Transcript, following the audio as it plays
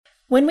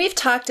When we've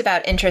talked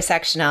about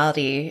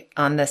intersectionality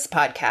on this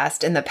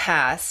podcast in the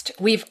past,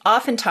 we've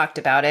often talked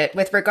about it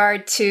with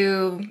regard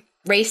to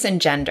race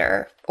and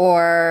gender,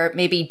 or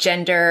maybe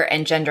gender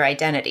and gender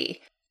identity,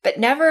 but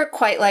never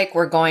quite like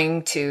we're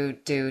going to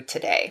do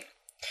today.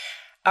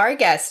 Our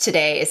guest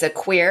today is a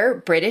queer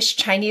British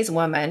Chinese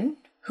woman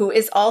who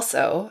is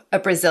also a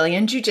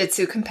Brazilian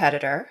jiu-jitsu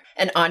competitor,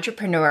 an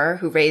entrepreneur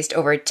who raised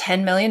over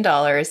 $10 million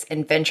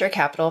in venture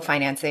capital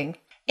financing,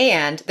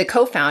 and the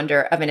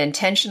co-founder of an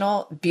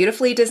intentional,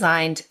 beautifully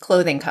designed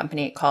clothing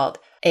company called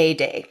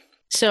A-Day.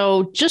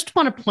 So just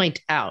want to point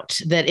out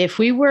that if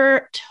we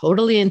were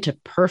totally into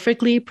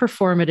perfectly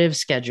performative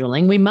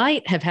scheduling, we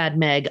might have had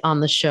Meg on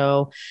the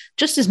show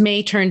just as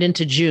May turned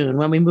into June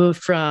when we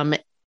moved from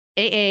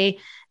AA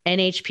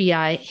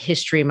NHPI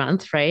History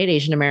Month, right?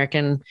 Asian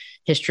American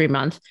History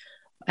Month,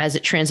 as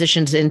it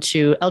transitions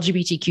into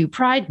LGBTQ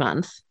Pride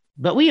Month.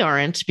 But we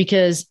aren't,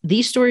 because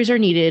these stories are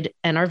needed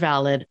and are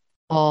valid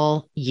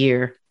all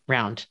year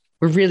round.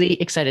 We're really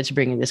excited to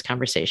bring you this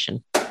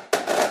conversation.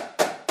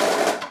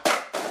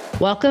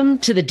 Welcome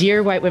to the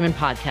Dear White Women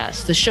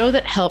podcast, the show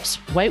that helps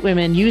white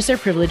women use their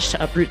privilege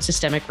to uproot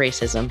systemic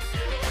racism.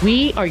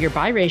 We are your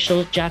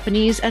biracial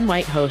Japanese and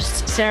white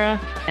hosts, Sarah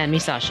and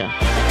Misasha.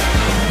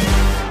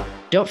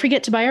 Don't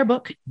forget to buy our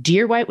book,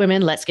 Dear White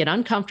Women, Let's Get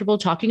Uncomfortable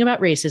Talking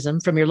About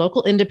Racism, from your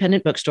local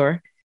independent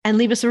bookstore, and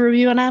leave us a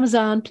review on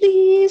Amazon,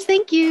 please.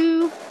 Thank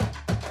you.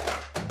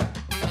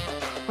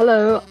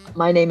 Hello,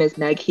 my name is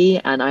Meg He,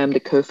 and I am the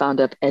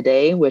co-founder of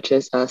A-Day, which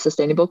is a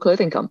sustainable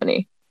clothing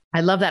company. I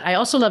love that. I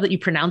also love that you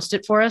pronounced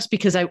it for us,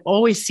 because I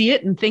always see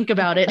it and think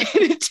about it.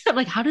 I'm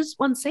like, how does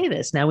one say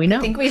this? Now we know.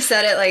 I think we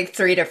said it like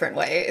 3 different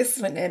ways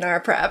when in our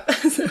prep.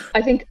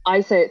 I think I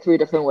say it 3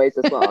 different ways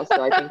as well.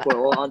 So I think we're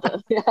all on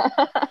this.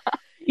 Yeah.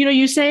 You know,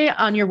 you say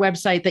on your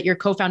website that your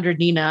co-founder,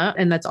 Nina,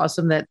 and that's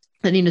awesome that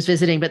Nina's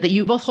visiting, but that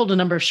you both hold a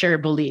number of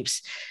shared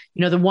beliefs.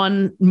 You know, the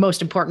one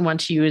most important one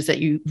to you is that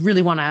you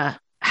really want to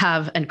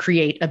have and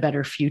create a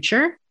better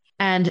future,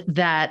 and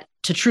that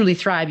to truly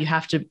thrive, you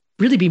have to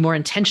really be more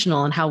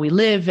intentional in how we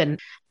live and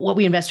what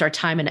we invest our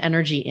time and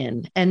energy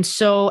in. And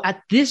so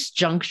at this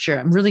juncture,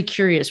 I'm really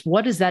curious,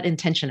 what does that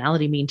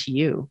intentionality mean to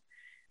you?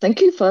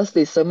 Thank you,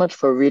 firstly, so much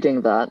for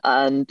reading that.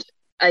 And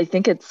I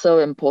think it's so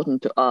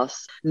important to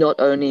us, not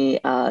only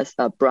as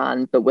a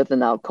brand, but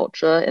within our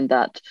culture, in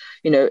that,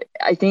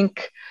 I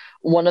think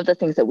one of the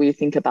things that we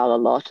think about a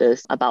lot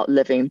is about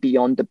living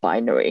beyond the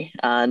binary,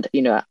 and,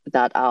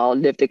 that our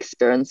lived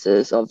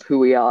experiences of who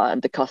we are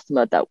and the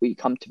customer that we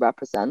come to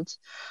represent.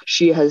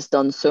 She has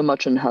done so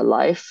much in her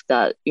life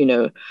that,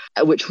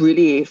 which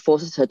really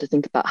forces her to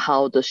think about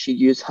how does she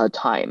use her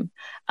time.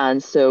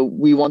 And so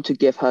we want to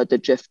give her the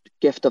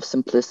gift of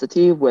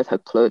simplicity with her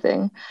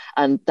clothing.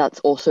 And that's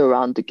also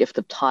around the gift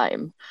of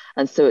time.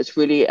 And so it's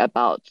really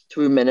about,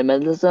 through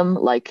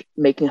minimalism, like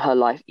making her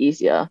life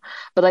easier.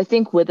 But I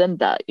think within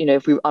that,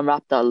 if we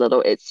unwrap that a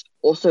little, it's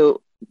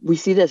also, we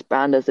see this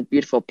brand as a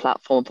beautiful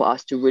platform for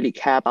us to really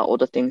care about all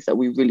the things that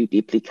we really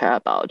deeply care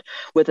about.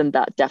 Within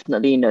that,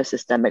 definitely,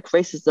 systemic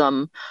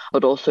racism,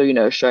 but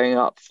also, showing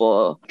up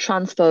for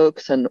trans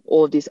folks and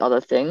all these other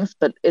things.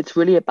 But it's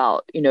really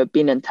about,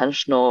 being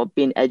intentional,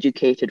 being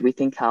educated. We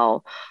think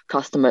our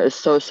customer is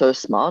so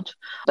smart,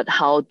 but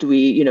how do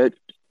we,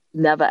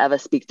 never ever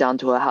speak down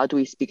to her? How do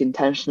we speak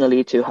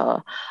intentionally to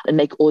her and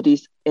make all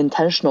these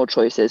intentional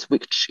choices,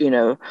 which,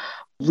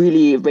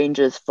 really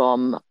ranges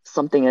from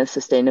something in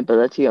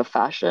sustainability of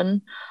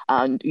fashion,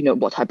 and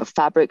what type of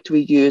fabric do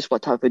we use,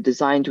 what type of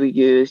design do we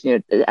use,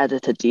 the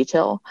edited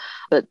detail.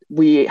 But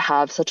we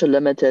have such a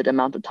limited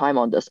amount of time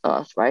on this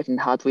earth, right? And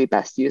how do we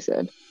best use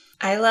it?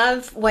 I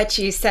love what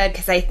you said,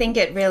 because I think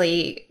it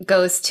really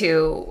goes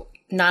to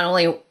not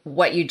only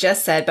what you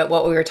just said, but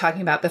what we were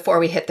talking about before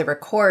we hit the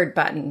record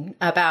button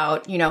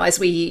about, as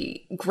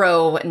we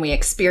grow and we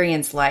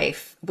experience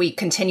life, we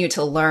continue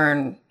to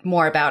learn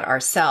more about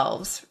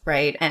ourselves,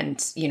 right?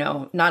 And,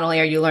 not only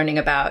are you learning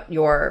about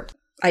your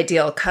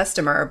ideal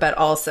customer, but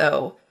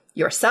also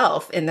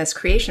yourself in this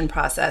creation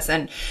process.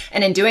 And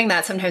in doing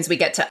that, sometimes we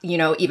get to,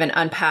 even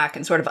unpack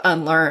and sort of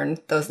unlearn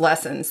those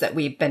lessons that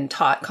we've been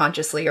taught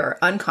consciously or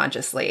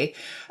unconsciously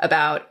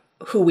about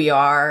who we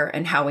are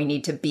and how we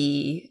need to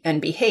be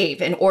and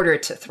behave in order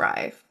to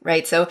thrive,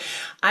 right? So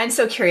I'm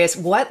so curious,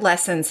 what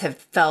lessons have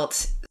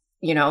felt,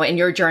 in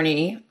your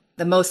journey,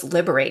 the most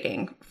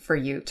liberating for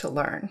you to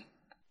learn?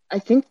 I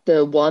think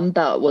the one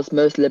that was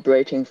most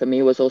liberating for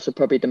me was also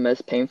probably the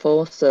most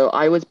painful. So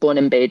I was born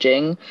in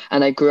Beijing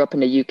and I grew up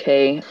in the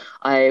UK.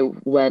 I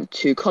went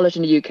to college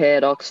in the UK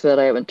at Oxford.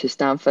 I went to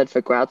Stanford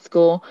for grad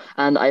school,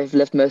 and I've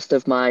lived most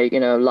of my,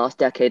 last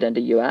decade in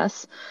the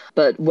US.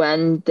 But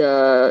when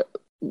the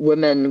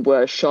women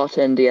were shot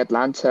in the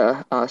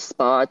Atlanta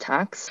SPA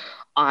attacks,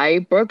 I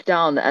broke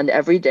down and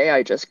every day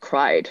I just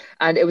cried.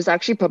 And it was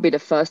actually probably the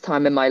first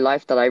time in my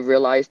life that I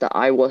realized that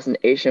I was an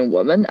Asian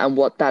woman and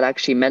what that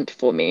actually meant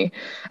for me.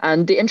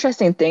 And the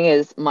interesting thing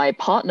is, my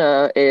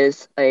partner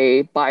is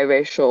a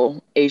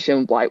biracial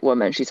Asian white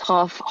woman. She's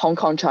half Hong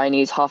Kong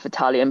Chinese, half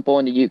Italian,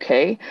 born in the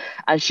UK.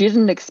 And she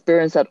didn't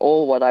experience at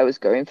all what I was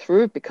going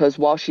through because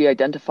while she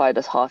identified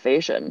as half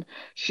Asian,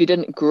 she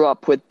didn't grow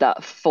up with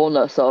that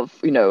fullness of,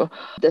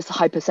 this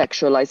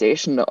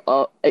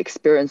hypersexualization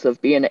experience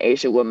of being an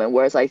Asian woman.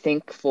 Whereas I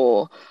think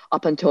for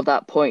up until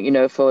that point,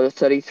 for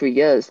 33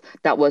 years,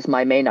 that was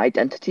my main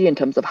identity in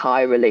terms of how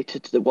I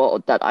related to the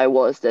world, that I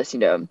was this,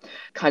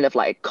 kind of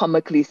like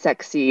comically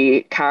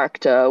sexy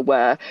character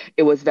where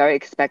it was very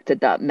expected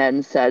that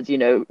men said,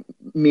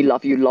 me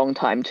love you long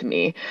time to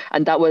me.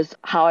 And that was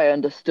how I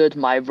understood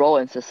my role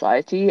in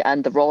society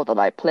and the role that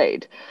I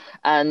played.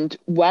 And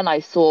when I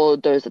saw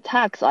those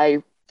attacks,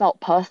 I felt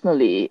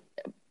personally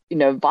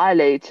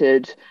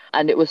violated.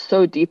 And it was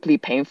so deeply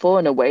painful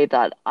in a way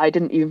that I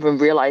didn't even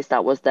realize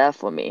that was there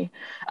for me.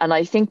 And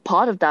I think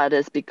part of that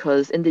is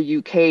because in the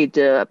UK,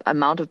 the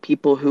amount of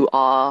people who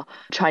are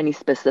Chinese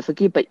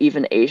specifically, but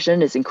even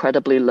Asian, is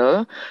incredibly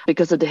low.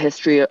 Because of the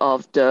history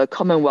of the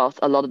Commonwealth,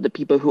 a lot of the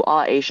people who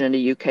are Asian in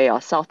the UK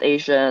are South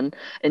Asian,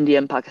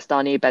 Indian,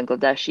 Pakistani,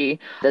 Bangladeshi.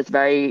 There's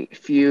very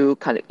few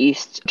kind of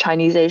East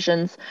Chinese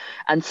Asians.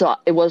 And so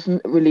it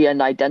wasn't really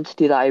an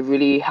identity that I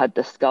really had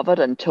discovered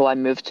until I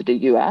moved to the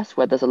US,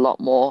 where there's a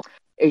lot more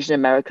Asian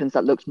Americans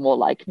that looked more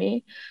like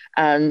me.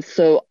 And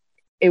so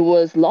it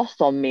was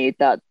lost on me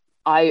that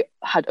I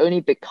had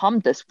only become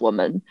this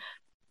woman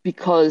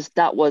because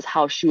that was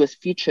how she was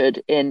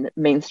featured in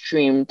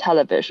mainstream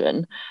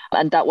television.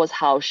 And that was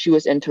how she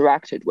was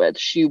interacted with.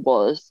 She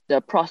was the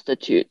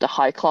prostitute, the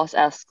high-class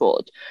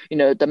escort,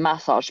 the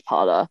massage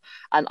parlor.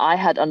 And I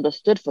had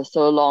understood for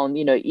so long,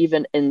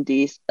 even in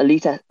these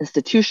elite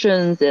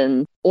institutions,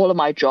 in all of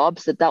my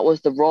jobs, that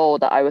was the role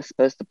that I was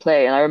supposed to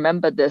play. And I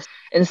remember this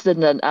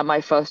incident at my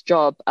first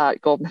job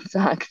at Goldman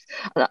Sachs.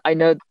 And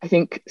I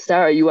think,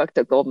 Sarah, you worked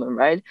at Goldman,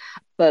 right?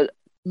 But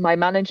my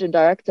managing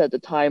director at the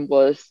time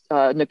was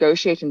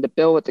negotiating the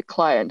bill with the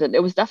client, and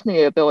it was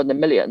definitely a bill in the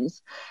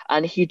millions.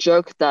 And he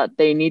joked that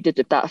they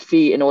needed that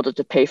fee in order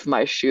to pay for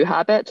my shoe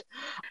habit.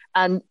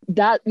 And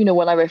that,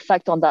 when I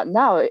reflect on that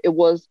now, it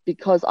was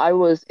because I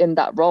was in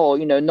that role,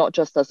 not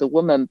just as a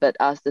woman, but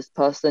as this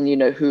person,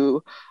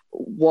 who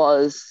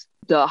was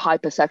the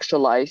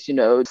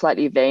hypersexualized,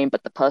 slightly vain,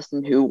 but the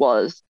person who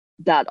was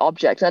that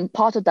object. And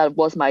part of that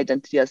was my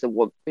identity as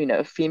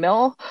a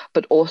female,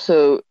 but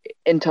also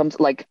in terms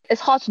of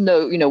it's hard to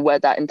know where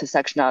that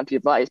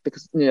intersectionality lies,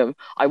 because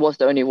I was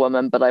the only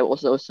woman, but I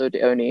was also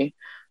the only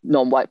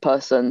non-white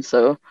person.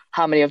 So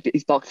how many of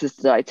these boxes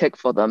did I tick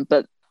for them?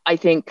 But I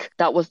think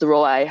that was the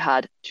role I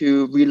had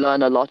to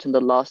relearn a lot in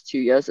the last 2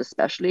 years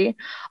especially,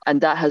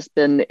 and that has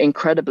been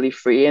incredibly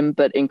freeing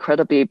but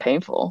incredibly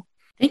painful.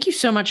 Thank you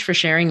so much for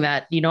sharing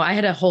that. I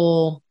had a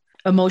whole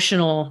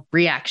emotional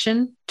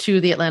reaction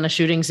to the Atlanta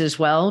shootings as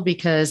well,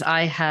 because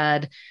I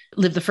had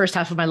lived the first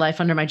half of my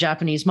life under my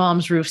Japanese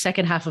mom's roof,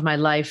 second half of my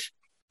life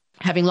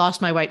having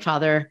lost my white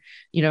father,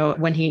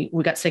 when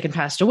we got sick and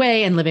passed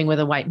away, and living with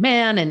a white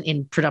man and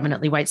in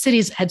predominantly white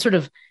cities, had sort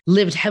of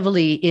lived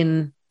heavily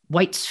in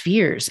white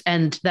spheres.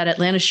 And that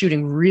Atlanta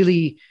shooting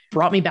really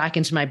brought me back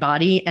into my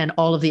body and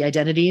all of the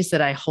identities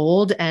that I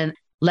hold, and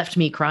left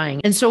me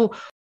crying. And so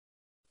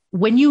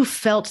when you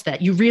felt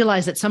that, you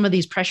realized that some of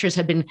these pressures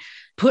had been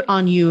put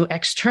on you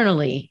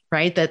externally,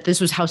 right? That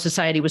this was how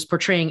society was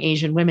portraying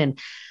Asian women.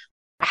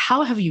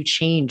 How have you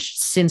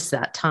changed since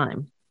that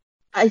time?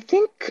 I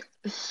think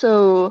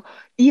so.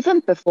 Even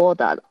before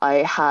that, I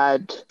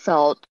had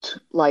felt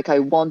like I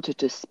wanted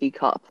to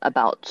speak up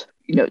about,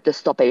 the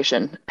Stop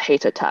Asian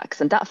hate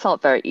attacks. And that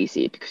felt very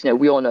easy because,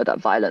 we all know that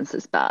violence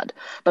is bad.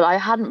 But I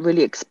hadn't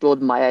really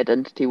explored my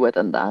identity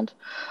within that.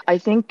 I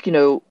think,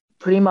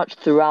 pretty much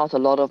throughout a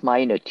lot of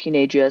my,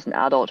 teenage years and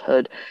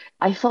adulthood,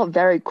 I felt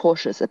very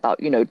cautious about,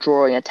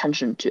 drawing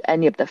attention to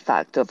any of the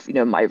fact of,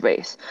 my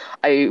race.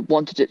 I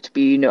wanted it to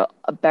be,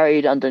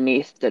 buried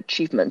underneath the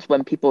achievements.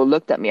 When people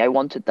looked at me, I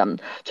wanted them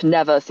to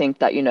never think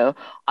that,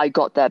 I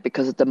got there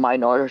because of the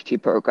minority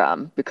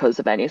program, because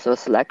of any sort of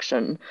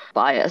selection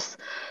bias.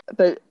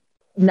 But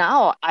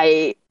now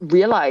I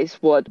realize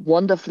what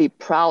wonderfully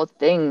proud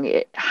thing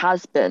it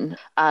has been.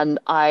 And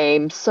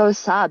I'm so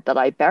sad that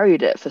I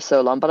buried it for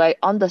so long, but I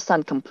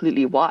understand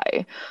completely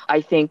why.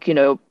 I think,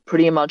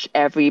 pretty much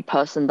every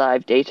person that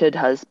I've dated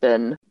has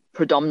been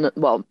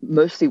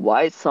mostly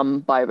white,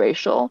 some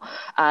biracial,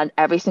 and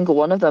every single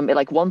one of them,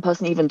 one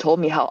person even told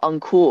me how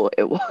uncool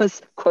it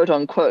was, quote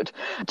unquote,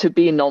 to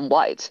be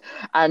non-white.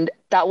 And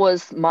that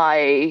was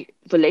my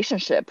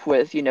relationship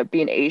with,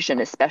 being Asian,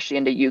 especially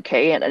in the UK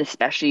and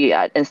especially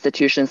at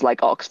institutions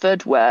like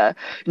Oxford, where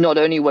not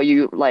only were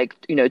you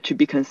to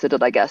be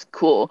considered, I guess,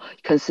 cool,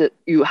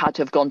 you had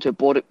to have gone to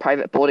a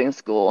private boarding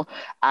school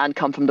and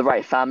come from the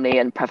right family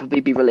and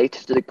preferably be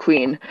related to the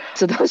Queen.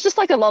 So there was just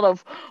a lot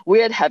of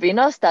weird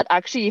heaviness that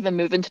actually even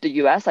moving to the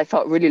US, I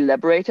felt really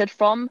liberated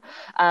from.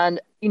 And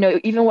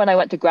even when I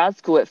went to grad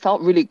school, it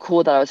felt really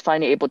cool that I was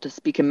finally able to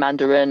speak in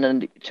Mandarin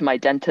and to my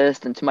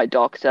dentist and to my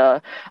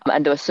doctor.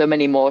 And there were so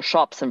many more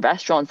shops and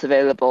restaurants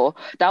available.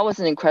 That was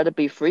an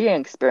incredibly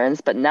freeing experience.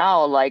 But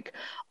now, like,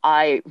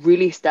 I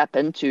really step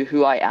into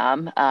who I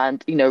am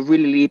and,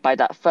 really lead by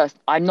that first.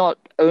 I'm not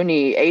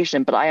only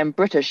Asian, but I am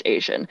British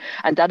Asian.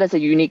 And that is a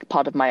unique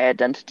part of my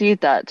identity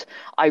that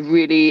I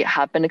really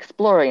have been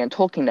exploring and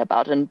talking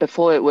about. And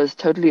before it was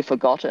totally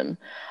forgotten.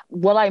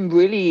 What I'm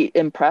really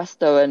impressed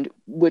though, and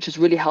which has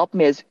really helped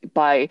me, is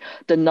by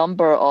the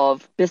number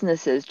of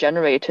businesses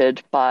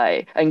generated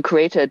by and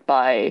created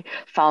by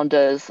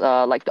founders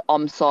like the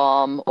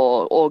Omsom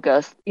or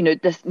August,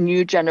 this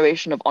new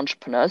generation of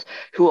entrepreneurs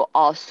who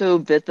are so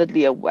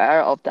vividly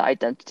aware of their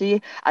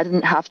identity. I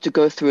didn't have to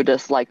go through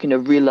this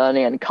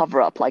relearning and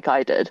cover up like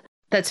I did.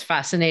 That's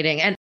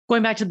fascinating. And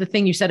going back to the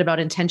thing you said about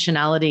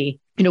intentionality,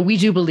 we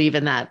do believe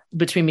in that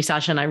between me,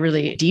 Sasha, and I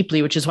really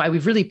deeply, which is why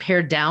we've really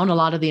pared down a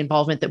lot of the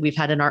involvement that we've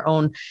had in our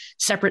own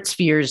separate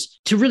spheres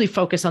to really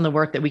focus on the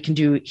work that we can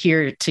do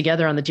here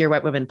together on the Dear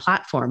White Women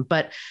platform.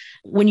 But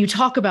when you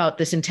talk about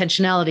this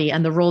intentionality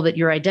and the role that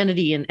your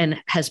identity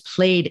and has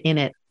played in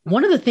it,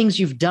 one of the things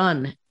you've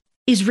done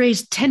is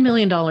raise $10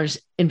 million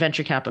in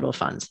venture capital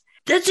funds.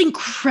 That's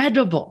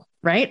incredible.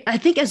 Right? I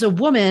think as a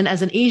woman,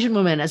 as an Asian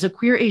woman, as a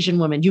queer Asian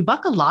woman, you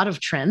buck a lot of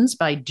trends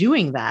by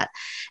doing that.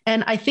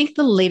 And I think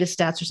the latest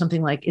stats are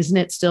something like, isn't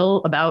it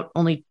still about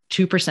only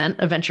 2%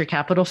 of venture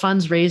capital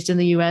funds raised in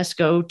the US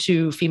go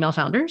to female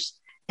founders?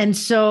 And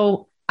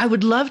so I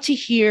would love to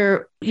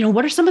hear,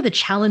 what are some of the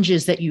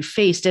challenges that you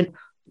faced and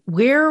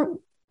where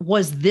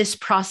was this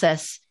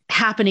process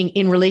happening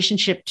in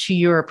relationship to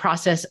your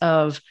process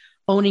of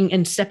owning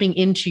and stepping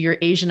into your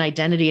Asian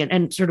identity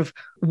and sort of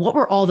what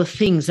were all the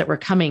things that were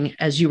coming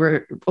as you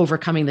were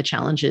overcoming the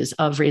challenges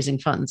of raising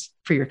funds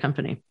for your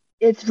company?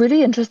 It's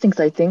really interesting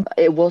because I think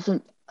it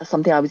wasn't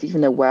something I was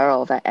even aware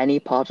of at any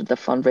part of the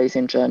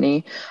fundraising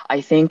journey. I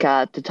think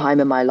at the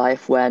time in my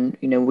life when,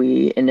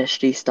 we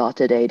initially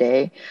started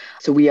 8A,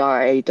 so we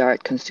are a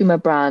direct consumer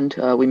brand.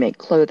 We make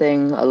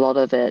clothing. A lot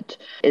of it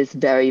is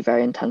very,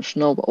 very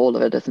intentional, but all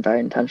of it isn't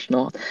very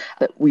intentional.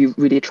 But we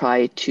really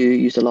try to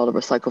use a lot of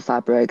recycled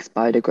fabrics,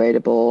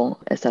 biodegradable,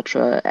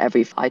 etc.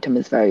 Every item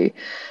is very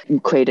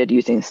created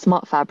using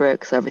smart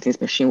fabrics. Everything's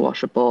machine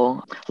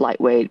washable,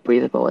 lightweight,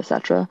 breathable,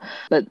 etc.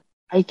 But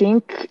I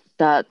think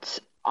that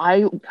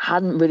I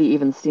hadn't really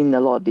even seen a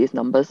lot of these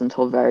numbers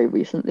until very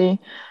recently.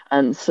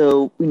 And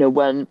so,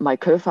 when my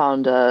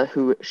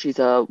co-founder, she's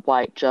a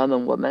white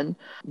German woman,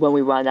 when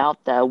we went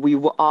out there, we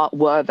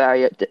were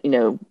very,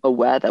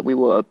 aware that we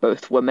were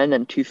both women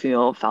and two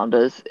female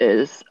founders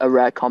is a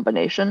rare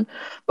combination.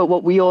 But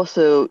what we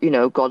also,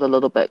 got a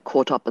little bit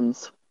caught up in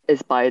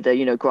is by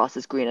the, grass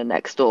is greener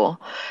next door.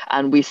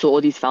 And we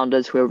saw these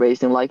founders who were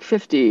raising like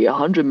 $50,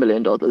 $100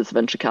 million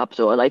venture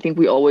capital. And I think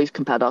we always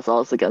compared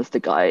ourselves against the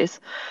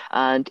guys.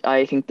 And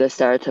I think the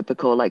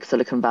stereotypical like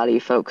Silicon Valley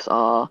folks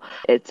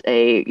it's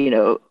a,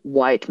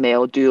 white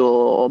male duo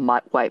or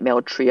white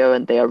male trio,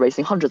 and they are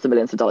raising hundreds of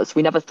millions of dollars.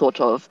 We never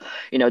thought of,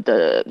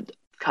 the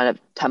kind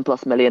of 10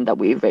 plus million that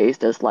we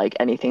raised as like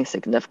anything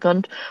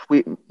significant.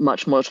 We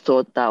much more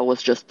thought that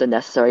was just the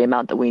necessary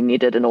amount that we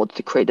needed in order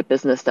to create a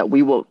business that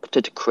we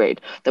wanted to create,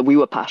 that we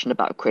were passionate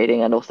about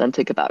creating and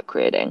authentic about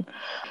creating.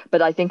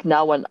 But I think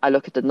now when I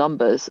look at the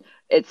numbers,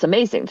 it's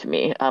amazing to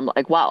me. I'm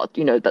like, wow,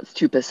 that's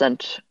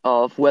 2%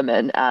 of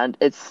women and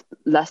it's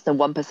less than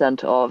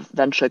 1% of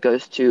venture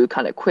goes to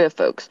kind of queer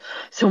folks.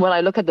 So when I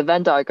look at the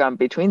Venn diagram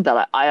between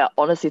that, I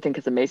honestly think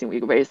it's amazing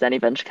we raised any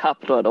venture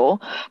capital at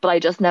all. But I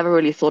just never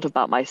really thought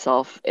about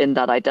myself in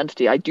that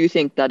identity. I do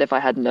think that if I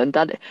had known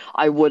that,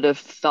 I would have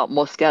felt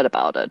more scared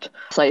about it.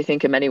 So I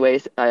think in many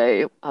ways,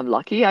 I'm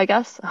lucky, I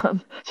guess,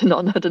 to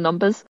not know the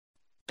numbers.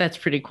 That's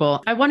pretty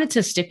cool. I wanted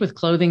to stick with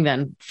clothing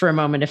then for a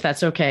moment, if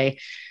that's okay,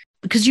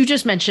 because you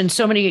just mentioned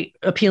so many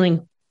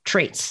appealing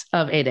traits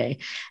of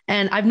 8A.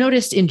 And I've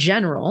noticed in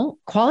general,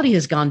 quality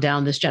has gone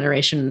down this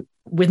generation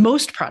with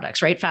most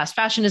products, right? Fast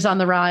fashion is on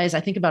the rise. I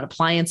think about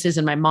appliances,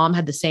 and my mom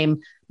had the same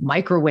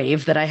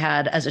microwave that I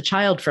had as a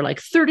child for like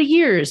 30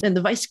 years, and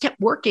the device kept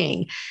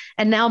working.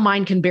 And now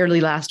mine can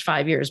barely last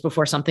 5 years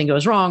before something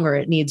goes wrong or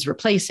it needs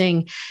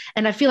replacing.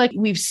 And I feel like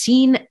we've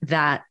seen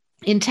that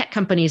in tech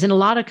companies and a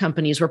lot of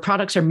companies where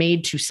products are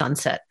made to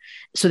sunset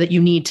so that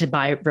you need to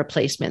buy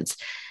replacements.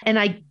 And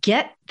I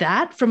get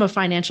that from a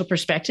financial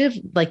perspective.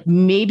 Like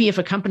maybe if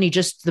a company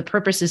just the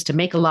purpose is to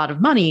make a lot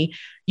of money,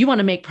 you want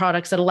to make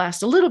products that'll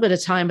last a little bit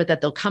of time, but that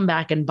they'll come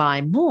back and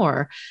buy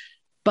more.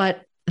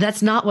 But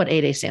that's not what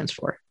 8A stands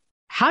for.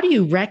 How do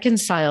you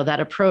reconcile that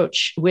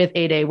approach with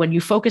 8A when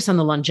you focus on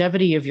the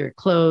longevity of your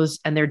clothes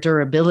and their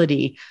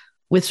durability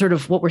with sort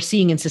of what we're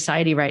seeing in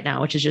society right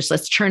now, which is just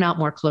let's churn out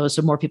more clothes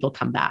so more people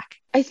come back?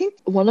 I think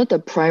one of the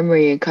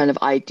primary kind of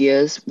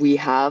ideas we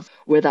have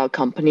with our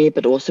company,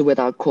 but also with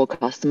our core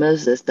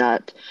customers, is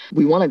that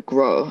we want to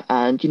grow.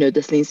 And,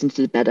 this leans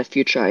into the better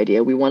future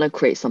idea. We want to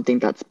create something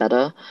that's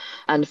better.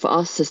 And for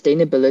us,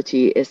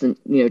 sustainability isn't,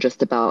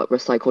 just about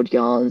recycled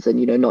yarns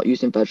and, not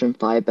using virgin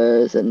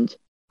fibers and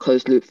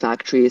closed loop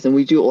factories, and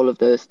we do all of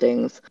those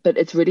things. But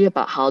it's really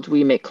about how do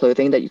we make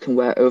clothing that you can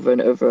wear over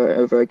and over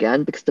and over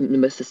again, because the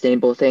most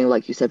sustainable thing,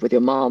 like you said with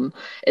your mom,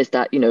 is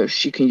that,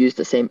 she can use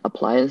the same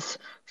appliance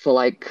for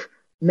like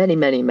many,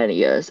 many, many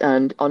years.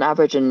 And on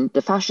average in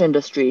the fashion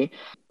industry,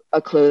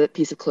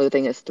 piece of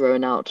clothing is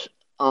thrown out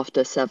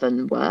after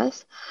 7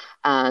 wears.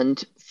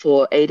 And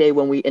for A-Day,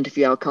 when we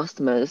interview our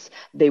customers,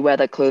 they wear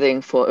their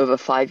clothing for over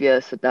 5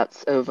 years. So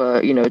that's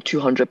over,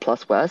 200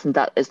 plus wears. And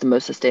that is the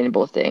most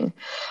sustainable thing.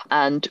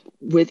 And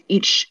with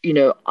each,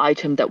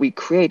 item that we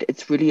create,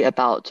 it's really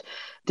about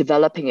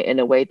developing it in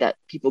a way that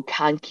people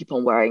can keep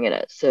on wearing in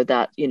it so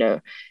that,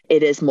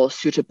 it is more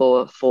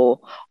suitable for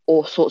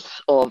all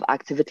sorts of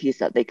activities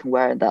that they can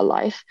wear in their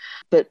life.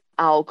 But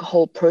our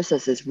whole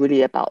process is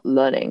really about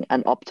learning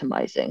and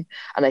optimizing.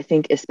 And I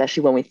think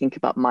especially when we think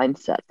about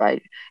mindset,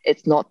 right?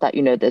 It's not that,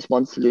 there's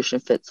one solution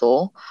fits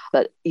all,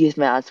 but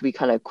even as we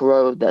kind of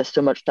grow, there's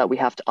so much that we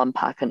have to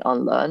unpack and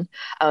unlearn.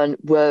 And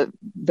we're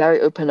very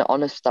open and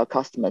honest with our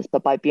customers.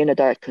 But by being a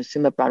direct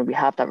consumer brand, we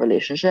have that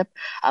relationship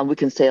and we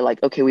can say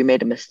like, okay, we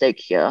made a mistake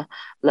here.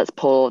 Let's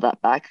pull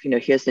that back.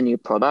 Here's the new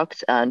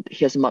product and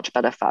here's a much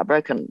better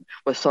fabric. And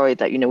we're sorry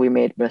that, we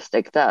made a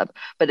mistake there.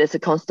 But it's a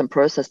constant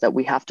process that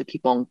we have to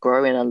keep on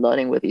growing and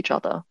learning with each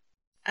other.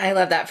 I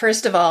love that.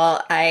 First of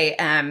all,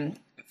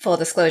 full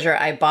disclosure,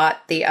 I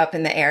bought the Up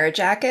in the Air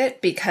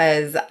jacket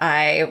because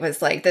I was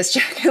like, this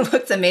jacket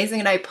looks amazing.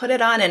 And I put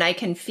it on and I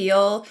can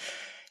feel,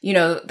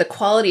 the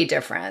quality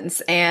difference.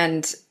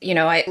 And,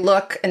 I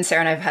look, and Sarah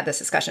and I have had this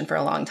discussion for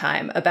a long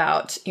time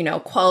about,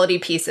 quality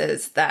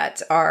pieces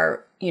that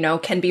are,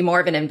 can be more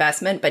of an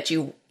investment, but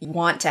you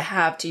want to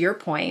have, to your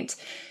point,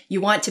 you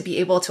want to be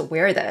able to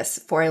wear this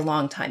for a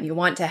long time. You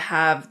want to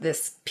have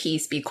this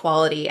piece be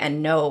quality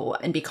and know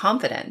and be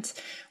confident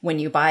when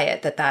you buy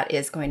it that that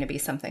is going to be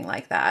something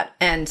like that.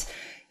 And,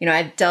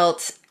 I've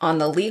dealt on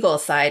the legal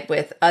side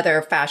with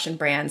other fashion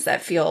brands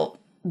that feel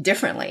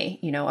differently,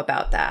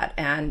 about that.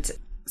 And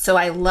so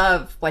I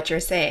love what you're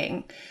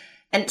saying.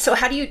 And so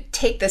how do you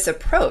take this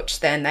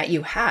approach then that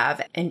you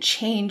have and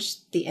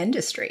change the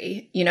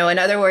industry? In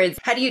other words,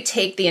 how do you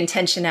take the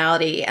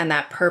intentionality and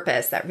that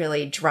purpose that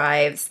really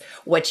drives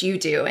what you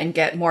do and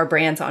get more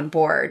brands on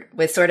board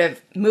with sort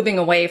of moving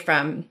away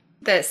from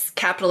this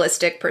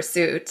capitalistic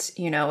pursuit,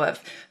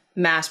 of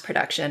mass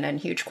production and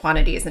huge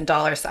quantities and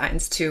dollar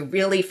signs to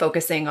really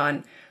focusing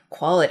on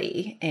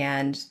quality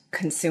and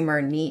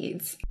consumer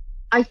needs?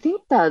 I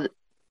think that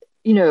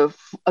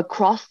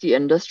across the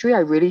industry, I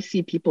really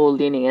see people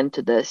leaning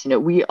into this.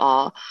 We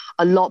are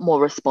a lot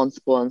more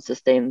responsible and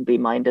sustainably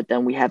minded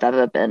than we have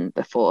ever been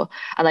before.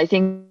 And I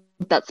think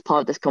that's part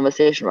of this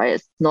conversation, right?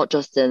 It's not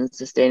just in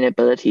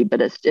sustainability,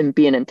 but it's in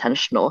being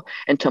intentional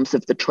in terms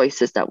of the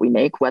choices that we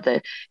make,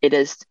 whether it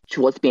is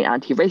towards being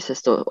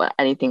anti-racist or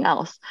anything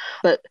else.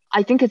 But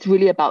I think it's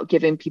really about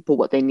giving people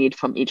what they need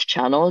from each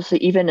channel. So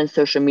even in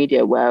social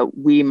media, where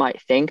we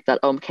might think that,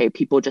 okay,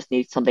 people just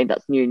need something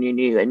that's new,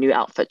 a new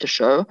outfit to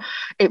show,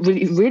 it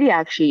really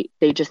actually,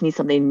 they just need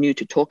something new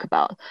to talk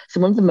about.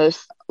 So one of the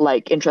most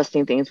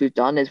interesting things we've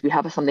done is we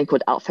have something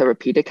called Outfit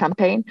Repeater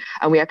campaign,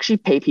 and we actually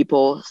pay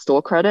people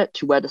store credit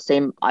to wear the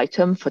same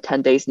item for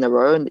 10 days in a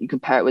row, and you can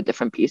pair it with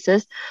different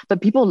pieces.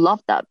 But people love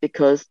that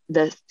because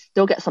they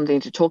still get something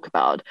to talk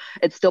about.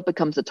 It still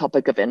becomes a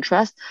topic of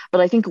interest.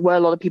 But I think where a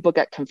lot of people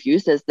get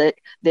confused is that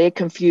they're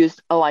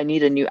confused, oh, I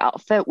need a new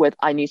outfit with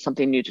I need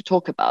something new to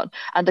talk about.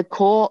 And the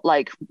core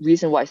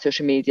reason why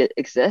social media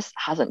exists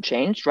hasn't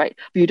changed, right?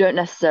 But you don't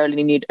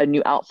necessarily need a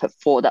new outfit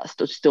for that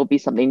to still be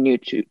something new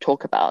to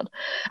talk about.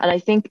 And I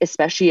think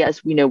especially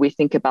as we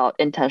think about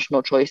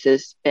intentional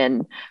choices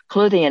in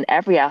clothing in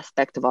every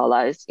aspect of our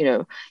lives,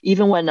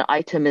 even when an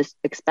item is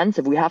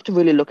expensive, we have to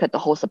really look at the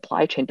whole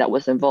supply chain that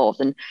was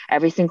involved. And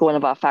every single one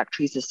of our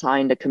factories has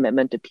signed a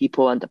commitment to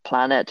people and the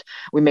planet.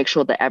 We make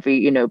sure that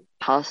every,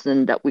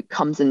 person that we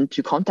comes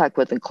into contact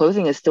with in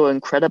clothing is still an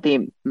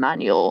incredibly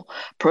manual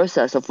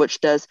process, of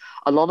which there's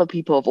a lot of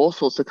people of all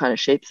sorts of kind of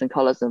shapes and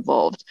colors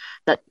involved,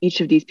 that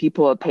each of these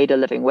people are paid a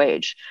living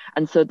wage.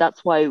 And so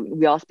that's why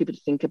we ask people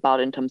to think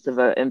about in terms of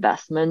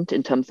investment,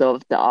 in terms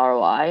of the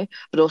ROI,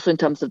 but also in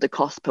terms of the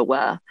cost per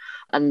wear.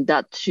 And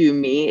that to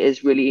me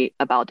is really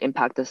about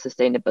impact of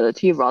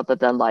sustainability rather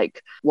than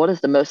what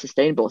is the most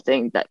sustainable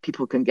thing that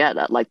people can get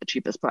at the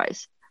cheapest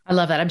price. I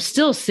love that. I'm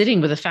still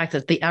sitting with the fact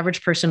that the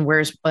average person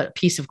wears a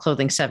piece of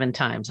clothing 7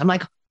 times. I'm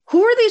like,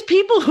 who are these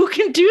people who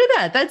can do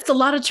that? That's a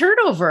lot of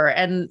turnover.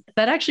 And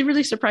that actually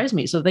really surprised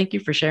me. So thank you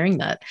for sharing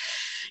that.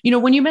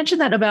 When you mentioned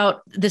that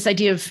about this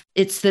idea of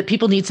it's that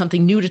people need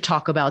something new to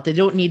talk about, they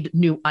don't need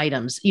new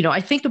items.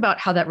 I think about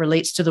how that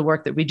relates to the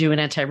work that we do in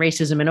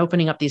anti-racism and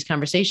opening up these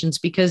conversations,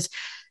 because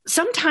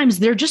sometimes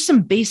there are just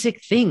some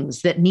basic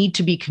things that need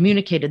to be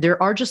communicated.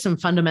 There are just some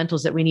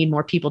fundamentals that we need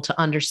more people to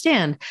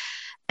understand.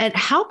 And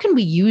how can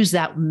we use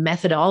that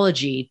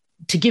methodology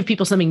to give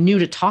people something new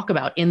to talk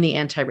about in the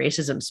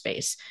anti-racism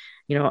space?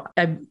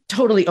 I'm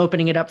totally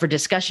opening it up for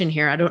discussion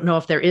here. I don't know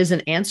if there is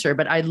an answer,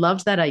 but I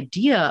love that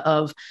idea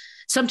of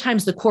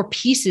sometimes the core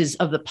pieces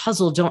of the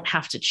puzzle don't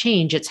have to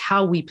change. It's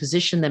how we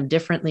position them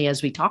differently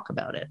as we talk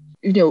about it.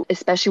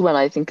 Especially when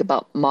I think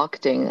about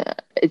marketing,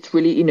 it's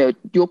really,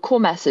 your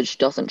core message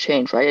doesn't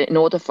change, right? In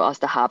order for us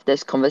to have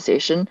this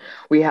conversation,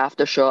 we have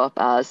to show up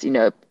as,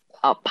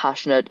 our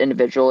passionate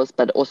individuals,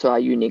 but also our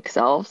unique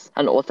selves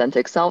and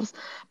authentic selves.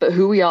 But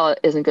who we are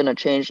isn't going to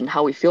change, and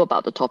how we feel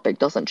about the topic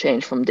doesn't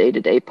change from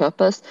day-to-day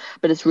purpose.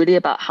 But it's really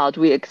about how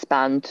do we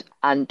expand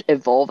and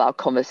evolve our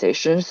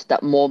conversations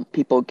that more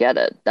people get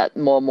it, that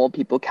more and more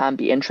people can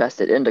be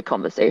interested in the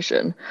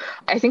conversation.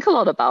 I think a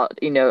lot about,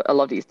 a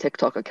lot of these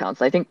TikTok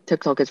accounts. I think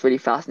TikTok is really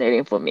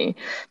fascinating for me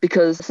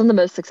because some of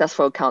the most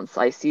successful accounts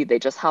I see, they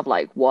just have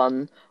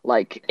one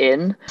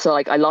in. So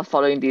I love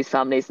following these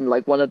families, and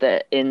one of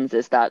the ins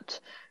is that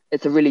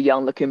it's a really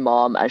young looking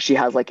mom and she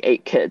has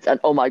 8 kids, and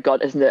oh my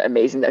god, isn't it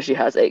amazing that she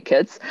has 8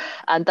 kids?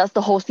 And that's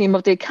the whole theme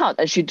of the account,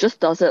 and she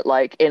just does it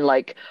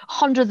in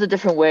hundreds of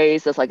different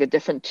ways. There's a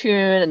different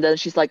tune, and then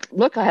she's like,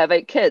 look, I have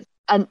 8 kids.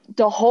 And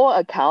the whole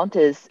account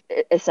is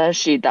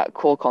essentially that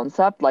core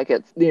concept.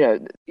 It's,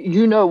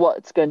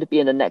 what's going to be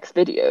in the next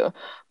video.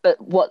 But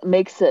what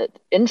makes it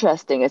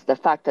interesting is the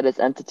fact that it's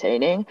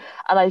entertaining.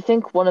 And I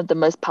think one of the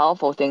most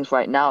powerful things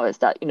right now is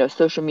that,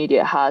 social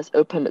media has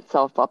opened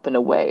itself up in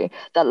a way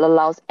that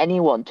allows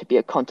anyone to be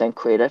a content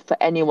creator, for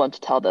anyone to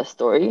tell their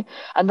story.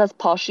 And that's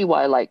partially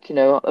why,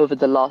 over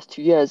the last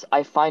 2 years,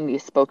 I finally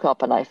spoke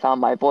up and I found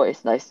my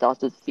voice, and I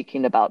started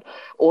speaking about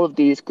all of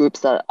these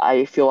groups that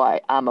I feel I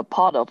am a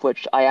part of,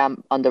 which I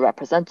am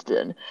underrepresented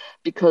in.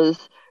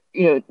 Because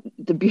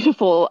the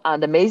beautiful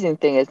and amazing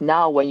thing is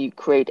now when you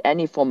create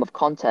any form of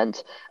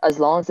content, as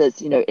long as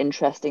it's,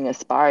 interesting,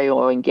 aspiring,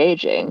 or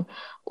engaging,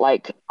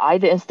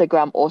 either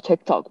Instagram or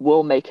TikTok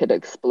will make it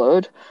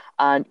explode.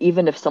 And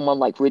even if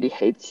someone really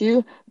hates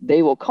you,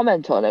 they will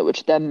comment on it,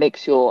 which then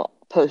makes your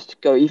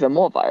post go even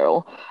more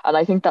viral. And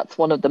I think that's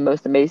one of the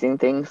most amazing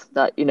things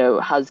that,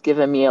 has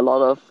given me a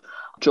lot of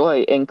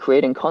joy in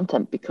creating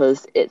content,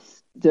 because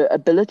it's the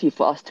ability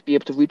for us to be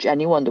able to reach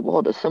anyone in the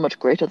world is so much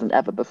greater than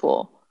ever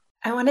before.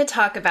 I want to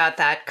talk about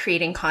that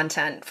creating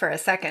content for a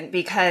second,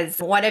 because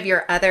one of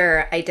your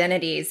other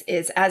identities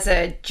is as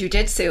a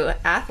jiu-jitsu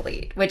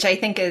athlete, which I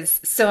think is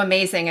so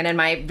amazing. And in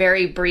my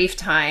very brief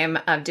time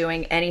of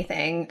doing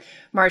anything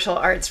martial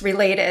arts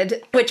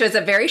related, which was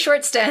a very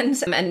short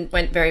stint and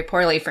went very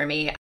poorly for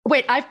me.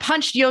 Wait, I've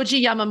punched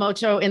Yoji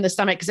Yamamoto in the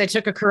stomach because I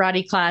took a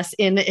karate class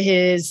in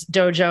his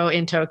dojo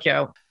in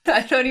Tokyo.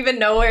 I don't even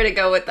know where to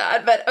go with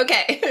that, but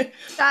okay.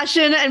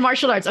 Fashion and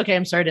martial arts. Okay,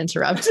 I'm sorry to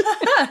interrupt.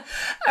 All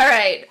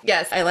right.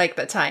 Yes, I like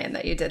the tie-in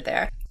that you did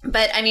there.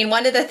 But I mean,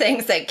 one of the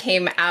things that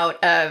came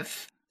out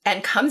of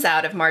and comes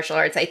out of martial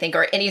arts, I think,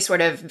 or any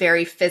sort of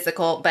very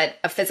physical, but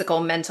a physical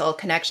mental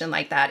connection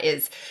like that,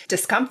 is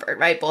discomfort,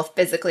 right? Both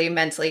physically,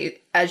 mentally,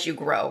 as you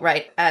grow,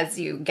 right? As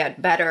you get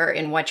better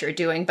in what you're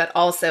doing, but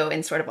also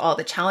in sort of all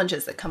the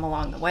challenges that come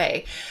along the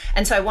way.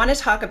 And so I want to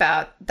talk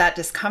about that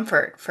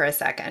discomfort for a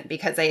second,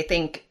 because I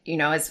think,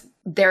 as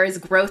there is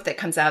growth that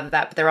comes out of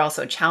that, but there are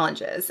also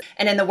challenges.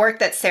 And in the work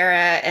that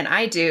Sarah and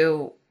I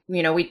do,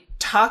 we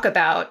talk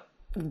about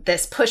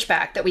this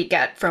pushback that we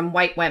get from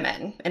white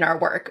women in our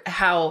work,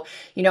 how,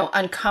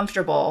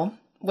 uncomfortable,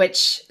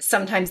 which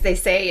sometimes they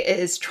say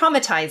is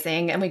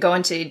traumatizing. And we go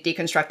into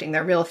deconstructing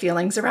their real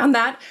feelings around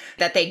that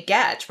they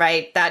get,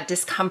 right? That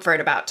discomfort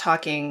about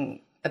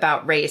talking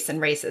about race and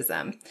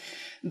racism.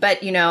 But,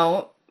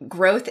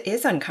 growth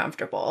is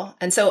uncomfortable.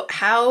 And so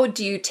how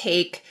do you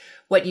take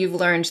what you've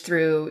learned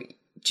through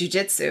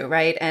jiu-jitsu,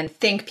 right, and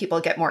think people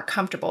get more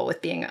comfortable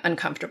with being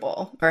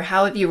uncomfortable? Or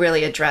how have you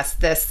really addressed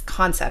this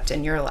concept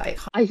in your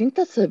life? I think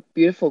that's a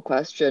beautiful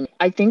question.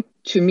 I think,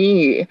 to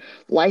me,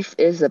 life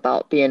is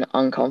about being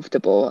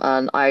uncomfortable,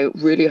 and I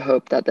really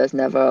hope that there's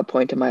never a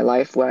point in my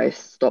life where I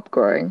stop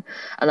growing.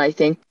 And I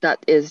think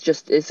that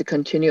is a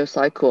continuous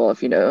cycle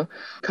of,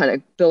 kind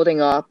of building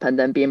up and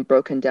then being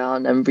broken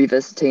down and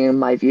revisiting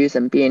my views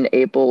and being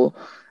able,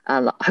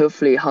 and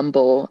hopefully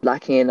humble,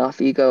 lacking enough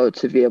ego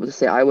to be able to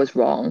say I was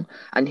wrong,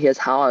 and here's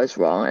how I was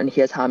wrong, and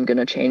here's how I'm going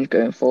to change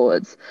going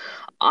forwards.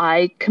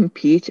 I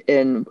compete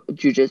in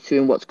jiu-jitsu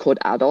in what's called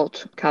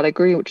adult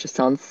category, which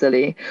sounds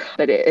silly,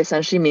 but it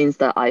essentially means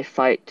that I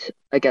fight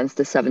against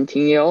the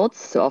 17-year-olds.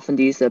 So often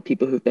these are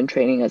people who've been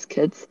training as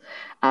kids.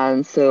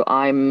 And so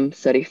I'm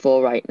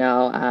 34 right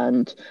now,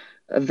 and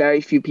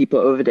very few people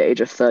over the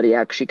age of 30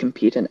 actually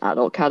compete in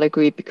adult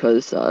category,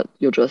 because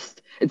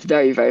it's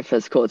very, very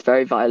physical. It's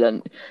very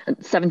violent. And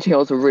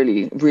 17-year-olds are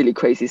really, really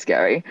crazy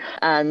scary.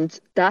 And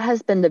that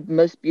has been the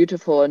most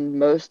beautiful and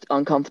most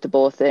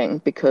uncomfortable thing,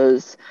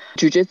 because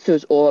jiu-jitsu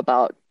is all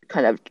about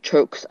kind of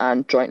chokes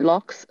and joint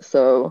locks.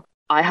 So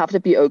I have to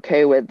be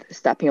okay with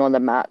stepping on the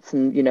mats,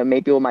 and,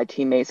 maybe all my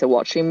teammates are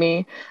watching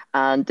me,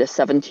 and the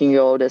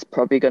 17-year-old is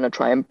probably going to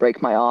try and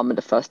break my arm in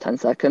the first 10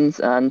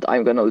 seconds, and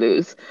I'm going to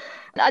lose.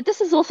 This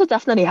has also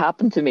definitely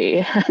happened to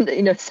me,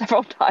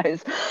 several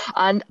times.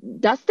 And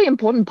that's the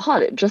important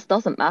part. It just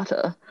doesn't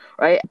matter,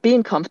 right?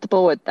 Being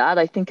comfortable with that,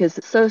 I think, is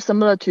so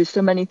similar to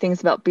so many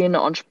things about being an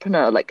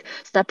entrepreneur. Like,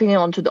 stepping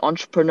onto the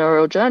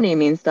entrepreneurial journey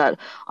means that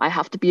I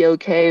have to be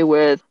okay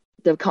with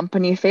the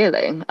company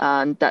failing,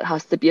 and that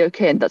has to be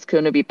okay, and that's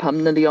going to be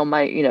permanently on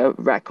my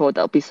record.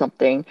 That'll be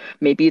something.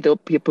 Maybe there'll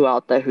be people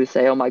out there who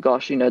say, oh my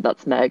gosh,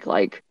 that's Meg,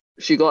 like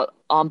she got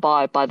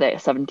armbarred by the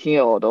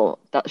 17-year-old, or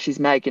that she's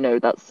Meg,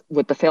 that's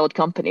with the failed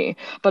company.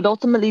 But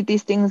ultimately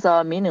these things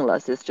are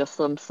meaningless. It's just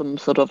some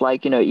sort of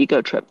like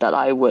ego trip that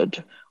I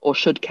would or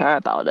should care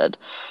about it.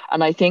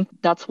 And I think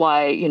that's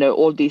why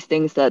all these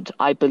things that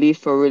I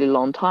believed for a really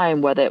long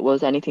time, whether it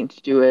was anything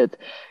to do with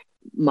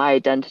my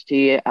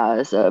identity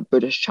as a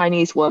British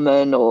Chinese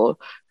woman, or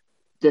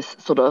this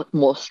sort of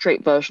more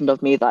straight version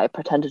of me that I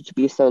pretended to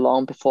be so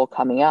long before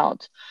coming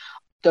out,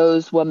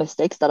 those were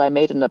mistakes that I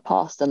made in the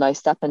past. And I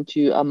step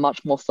into a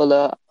much more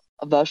fuller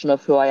version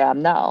of who I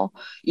am now,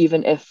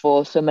 even if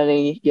for so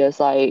many years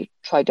I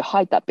tried to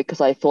hide that because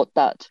I thought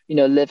that,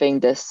 living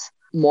this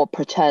more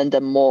pretend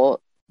and more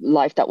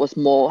life that was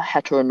more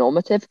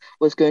heteronormative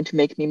was going to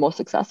make me more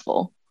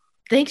successful.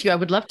 Thank you. I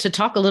would love to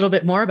talk a little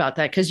bit more about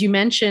that, because you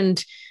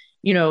mentioned,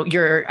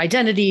 your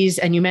identities,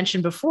 and you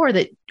mentioned before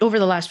that over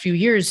the last few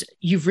years,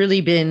 you've really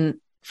been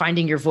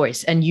finding your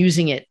voice and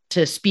using it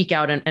to speak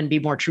out and be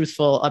more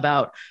truthful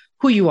about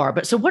who you are.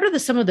 But so what are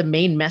some of the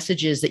main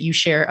messages that you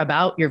share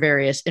about your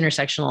various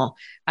intersectional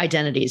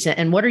identities,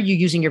 and what are you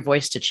using your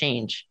voice to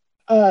change?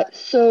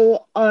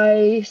 So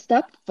I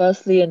stepped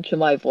firstly into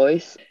my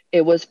voice.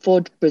 It was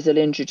for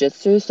Brazilian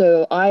Jiu-Jitsu.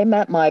 So I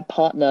met my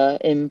partner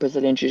in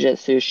Brazilian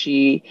Jiu-Jitsu.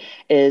 She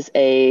is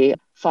a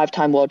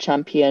five-time world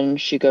champion.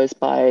 She goes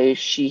by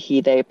she,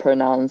 he, they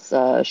pronouns.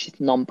 She's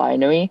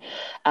non-binary.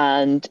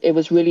 And it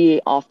was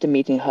really after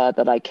meeting her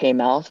that I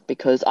came out,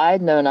 because I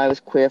had known I was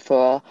queer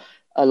for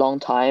a long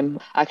time.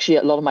 Actually,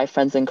 a lot of my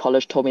friends in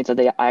college told me that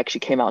I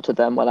actually came out to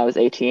them when I was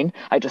 18.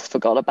 I just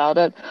forgot about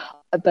it.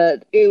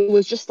 But it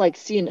was just like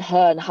seeing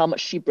her and how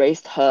much she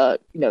braced her,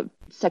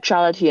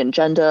 sexuality and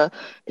gender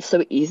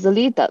so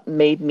easily, that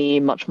made me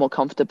much more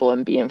comfortable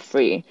in being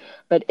free.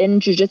 But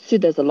in jiu-jitsu,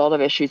 there's a lot of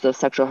issues of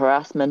sexual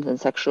harassment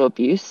and sexual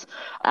abuse.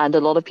 And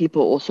a lot of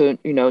people also,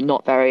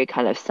 not very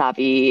kind of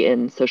savvy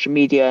in social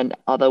media and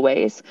other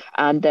ways.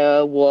 And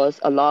there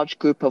was a large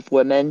group of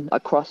women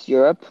across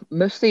Europe,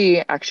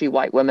 mostly actually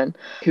white women,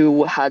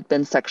 who had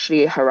been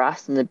sexually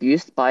harassed and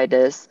abused by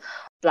this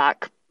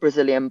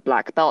Brazilian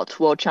black belt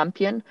world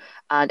champion.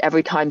 And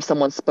every time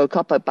someone spoke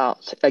up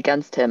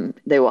against him,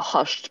 they were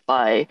hushed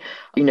by,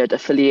 the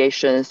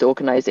affiliations, the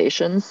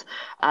organizations.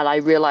 And I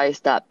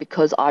realized that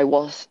because I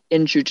was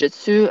in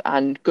jiu-jitsu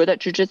and good at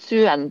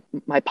jiu-jitsu, and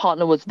my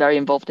partner was very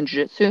involved in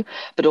jiu-jitsu,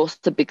 but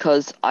also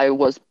because I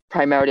was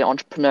primarily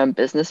entrepreneur and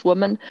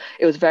businesswoman,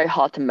 it was very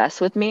hard to mess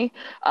with me.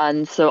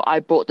 And so I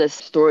brought this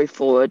story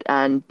forward,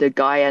 and the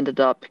guy ended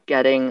up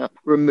getting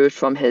removed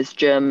from his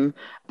gym.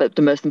 But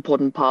the most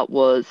important part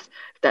was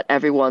that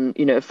everyone,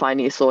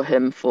 finally saw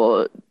him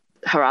for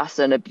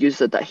harasser and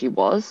abuser that he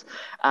was.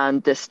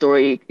 And this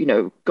story,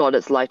 got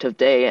its light of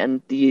day,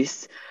 and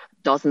these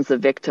dozens of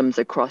victims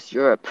across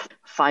Europe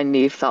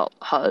finally felt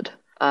heard.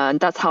 And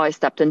that's how I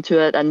stepped into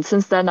it. And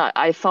since then,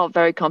 I felt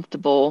very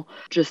comfortable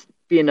just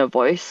being a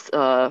voice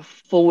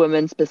for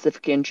women,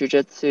 specifically in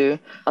jiu-jitsu.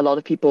 A lot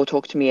of people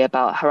talk to me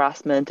about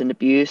harassment and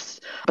abuse,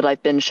 but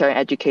I've been sharing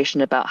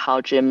education about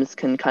how gyms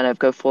can kind of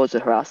go forward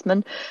with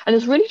harassment. And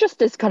it's really just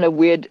this kind of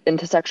weird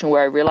intersection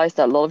where I realized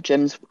that a lot of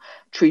gyms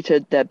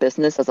treated their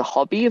business as a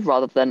hobby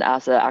rather than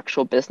as an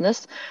actual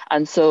business.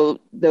 And so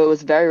there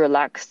was very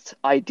relaxed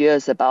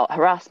ideas about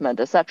harassment,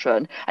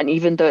 etc. And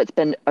even though it's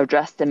been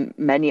addressed in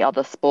many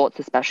other sports,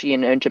 especially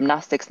in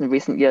gymnastics in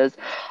recent years,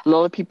 a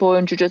lot of people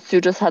in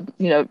jiu-jitsu just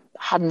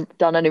hadn't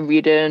done any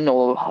reading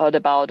or heard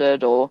about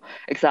it or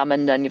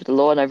examined any of the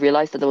law. And I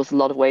realized that there was a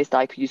lot of ways that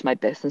I could use my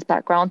business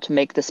background to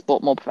make the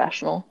sport more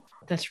professional.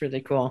 That's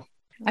really cool.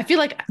 I feel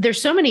like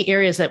there's so many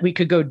areas that we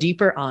could go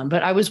deeper on,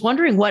 but I was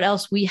wondering what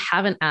else we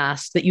haven't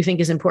asked that you think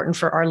is important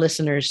for our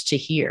listeners to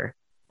hear.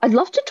 I'd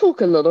love to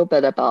talk a little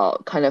bit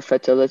about kind of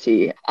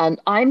fertility.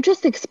 And I'm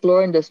just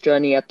exploring this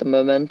journey at the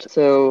moment.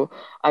 So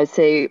I'd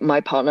say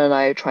my partner and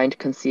I are trying to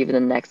conceive in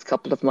the next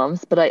couple of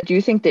months. But I do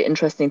think the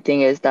interesting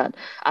thing is that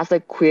as a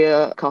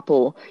queer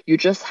couple, you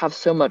just have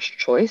so much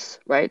choice,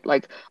 right?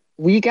 Like,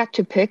 we get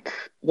to pick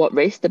what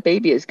race the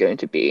baby is going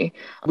to be.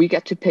 We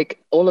get to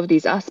pick all of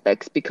these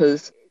aspects,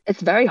 because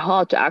it's very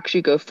hard to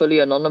actually go fully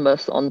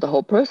anonymous on the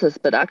whole process.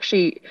 But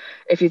actually,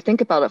 if you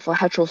think about it, for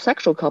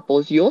heterosexual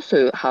couples, you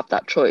also have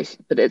that choice,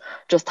 but it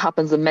just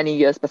happens in many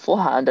years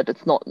beforehand, that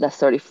it's not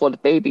necessarily for the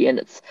baby, and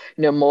it's,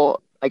 more,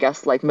 I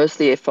guess, like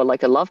mostly for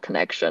like a love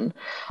connection.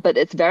 But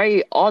it's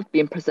very odd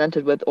being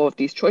presented with all of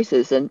these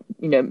choices and,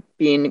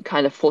 being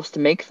kind of forced to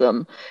make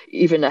them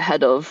even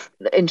ahead of,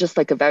 in just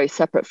like a very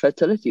separate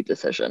fertility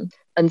decision.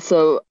 And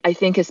so I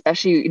think,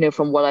 especially,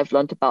 from what I've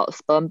learned about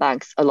sperm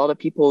banks, a lot of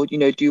people,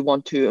 do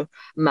want to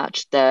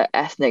match their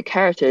ethnic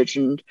heritage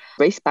and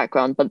race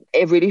background. But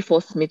it really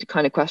forces me to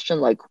kind of question,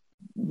 like,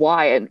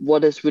 why and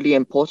what is really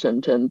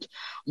important, and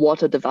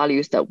what are the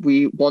values that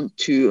we want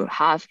to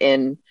have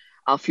in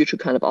our future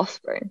kind of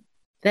offspring.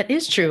 That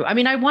is true. I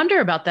mean, I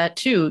wonder about that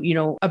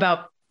too,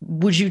 about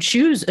would you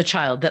choose a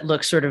child that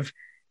looks sort of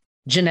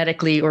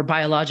genetically or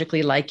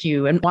biologically like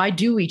you? And why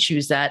do we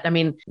choose that? I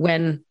mean,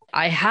 when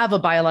I have a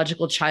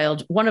biological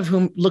child, one of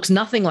whom looks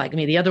nothing like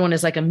me, the other one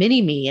is like a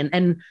mini me.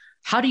 And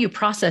how do you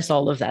process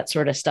all of that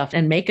sort of stuff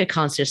and make a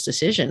conscious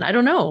decision? I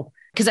don't know.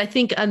 Because I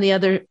think on the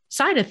other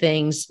side of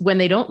things, when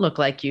they don't look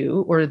like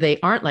you or they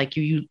aren't like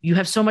you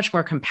have so much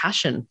more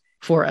compassion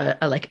for a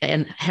like,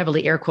 and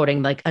heavily air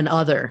quoting, like an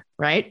other,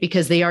 right?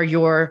 Because they are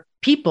your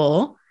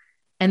people.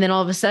 And then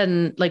all of a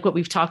sudden, like what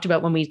we've talked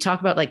about when we talk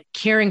about like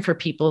caring for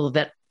people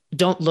that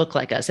don't look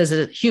like us as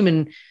a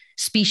human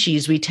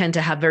species, we tend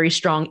to have very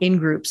strong in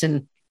groups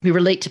and we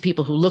relate to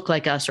people who look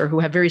like us or who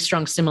have very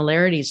strong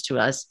similarities to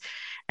us.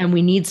 And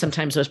we need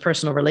sometimes those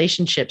personal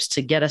relationships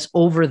to get us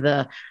over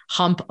the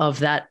hump of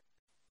that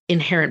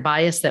inherent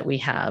bias that we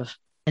have.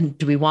 And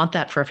do we want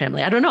that for a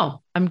family? I don't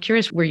know. I'm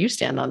curious where you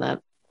stand on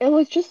that. It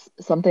was just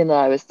something that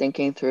I was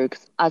thinking through,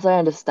 'cause as I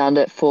understand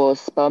it, for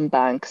sperm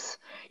banks,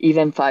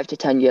 even 5 to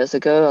 10 years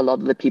ago, a lot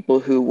of the people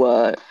who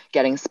were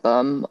getting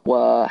sperm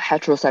were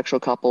heterosexual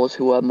couples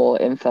who were more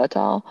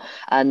infertile.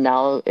 And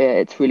now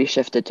it's really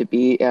shifted to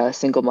be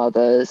single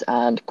mothers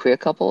and queer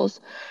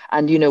couples.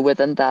 And,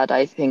 within that,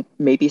 I think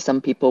maybe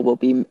some people will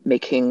be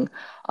making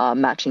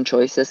matching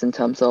choices in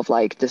terms of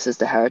like, this is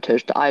the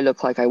heritage that I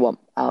look like. I want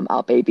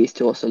our babies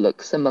to also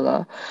look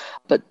similar.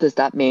 But does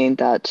that mean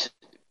that,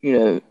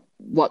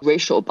 what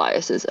racial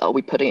biases are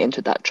we putting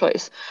into that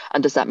choice?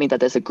 And does that mean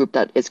that there's a group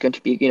that is going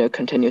to be,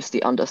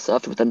 continuously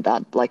underserved within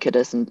that, like it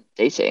is in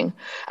dating?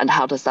 And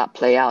how does that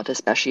play out,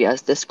 especially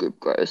as this group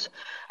grows?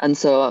 And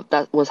so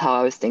that was how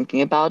I was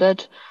thinking about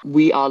it.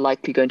 We are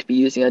likely going to be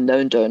using a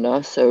known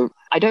donor. So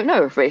I don't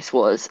know if race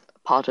was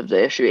part of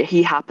the issue.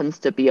 He happens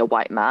to be a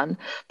white man,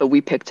 but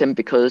we picked him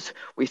because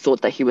we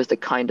thought that he was the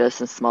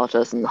kindest and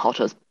smartest and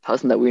hottest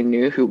person that we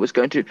knew who was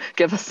going to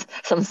give us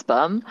some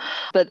sperm.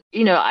 But,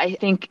 I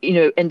think,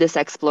 in this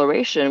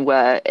exploration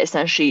where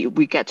essentially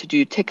we get to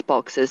do tick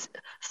boxes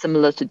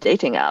similar to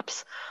dating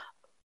apps,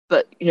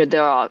 but,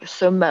 there are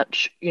so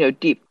much,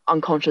 deep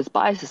unconscious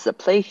biases at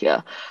play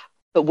here,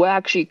 but we're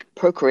actually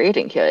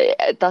procreating here.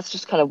 That's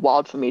just kind of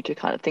wild for me to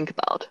kind of think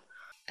about.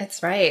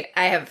 That's right.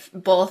 I have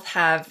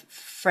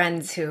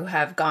friends who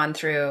have gone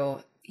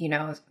through,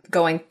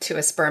 going to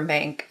a sperm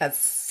bank as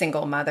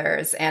single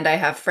mothers. And I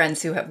have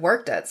friends who have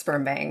worked at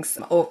sperm banks,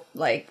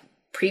 like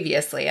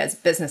previously as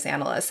business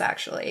analysts,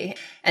 actually.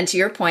 And to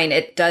your point,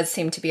 it does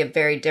seem to be a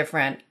very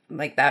different,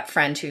 like that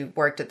friend who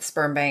worked at the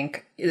sperm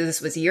bank,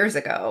 this was years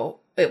ago.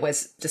 It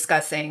was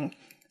discussing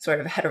sort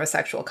of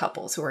heterosexual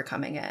couples who were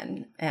coming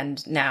in.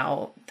 And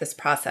now this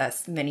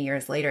process many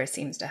years later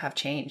seems to have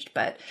changed.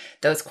 But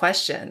those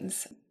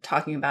questions,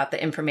 talking about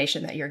the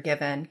information that you're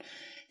given,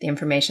 the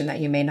information that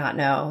you may not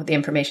know, the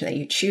information that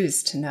you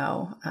choose to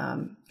know,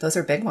 those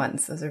are big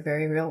ones. Those are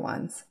very real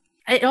ones.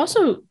 It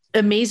also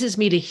amazes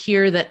me to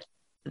hear that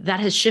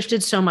has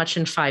shifted so much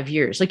in 5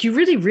 years. Like you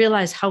really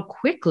realize how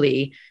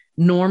quickly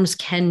norms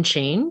can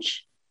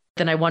change.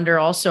 Then I wonder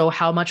also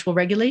how much will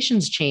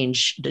regulations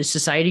change? Is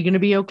society going to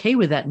be okay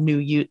with that new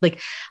use?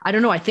 Like, I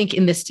don't know. I think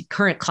in this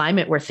current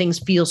climate where things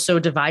feel so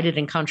divided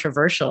and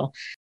controversial.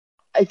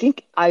 I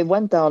think I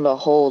went down a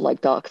whole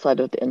like dark side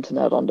of the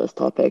internet on this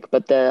topic,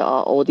 but there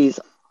are all these,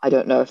 I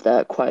don't know if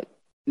they're quite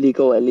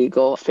legal,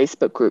 illegal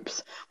Facebook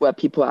groups where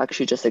people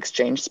actually just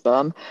exchange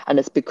sperm. And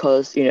it's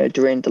because,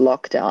 during the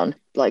lockdown,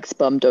 like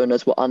sperm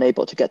donors were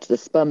unable to get to the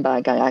sperm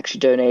bank and actually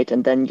donate.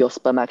 And then your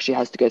sperm actually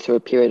has to go through a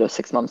period of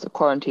 6 months of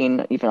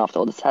quarantine, even after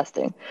all the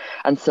testing.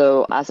 And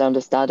so as I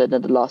understand it,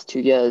 in the last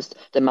 2 years,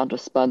 the amount of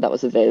sperm that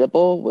was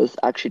available was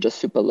actually just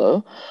super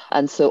low.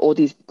 And so all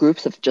these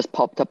groups have just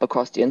popped up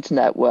across the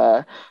internet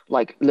where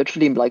like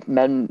literally like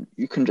men,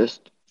 you can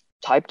just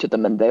type to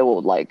them and they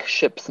will like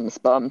ship some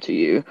sperm to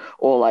you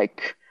or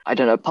like, I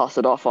don't know, pass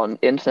it off on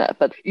internet.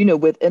 But,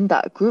 within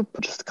that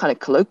group, just kind of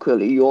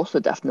colloquially, you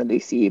also definitely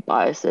see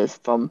biases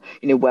from,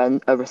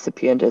 when a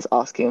recipient is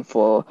asking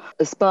for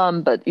a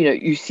sperm, but,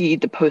 you see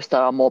the posts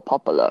that are more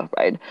popular,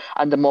 right?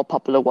 And the more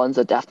popular ones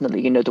are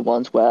definitely, the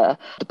ones where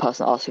the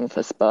person asking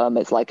for sperm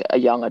is like a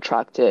young,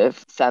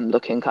 attractive,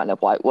 femme-looking kind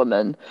of white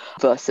woman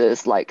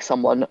versus like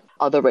someone,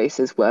 other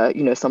races where,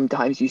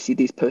 sometimes you see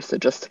these posts are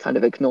just kind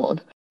of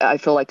ignored. I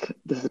feel like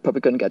this is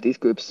probably going to get these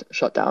groups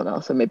shut down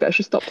now, so maybe I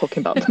should stop talking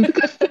about them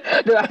because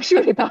they're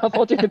actually really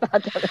powerful during the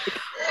pandemic.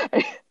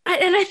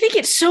 And I think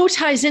it so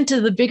ties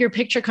into the bigger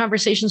picture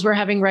conversations we're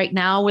having right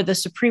now with the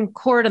Supreme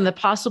Court and the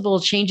possible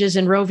changes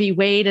in Roe v.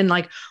 Wade and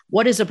like,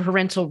 what is a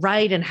parental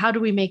right and how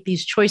do we make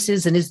these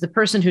choices? And is the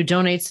person who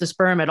donates the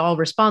sperm at all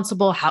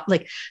responsible? How,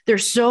 like,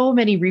 there's so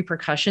many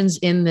repercussions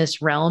in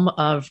this realm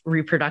of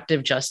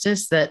reproductive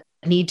justice that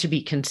need to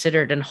be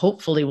considered and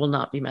hopefully will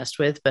not be messed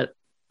with. But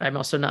I'm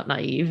also not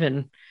naive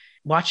and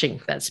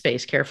watching that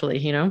space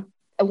carefully, And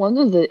one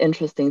of the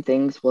interesting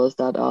things was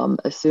that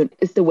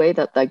it's the way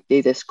that like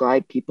they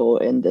describe people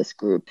in this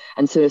group.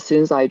 And so as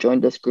soon as I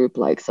joined this group,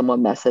 like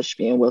someone messaged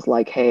me and was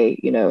like,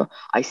 hey,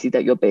 I see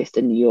that you're based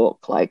in New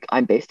York, like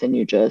I'm based in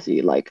New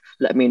Jersey, like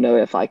let me know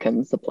if I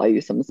can supply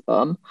you some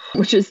sperm,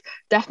 which is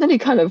definitely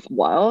kind of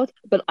wild.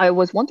 But I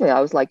was wondering,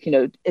 I was like,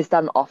 is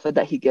that an offer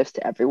that he gives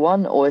to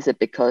everyone? Or is it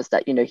because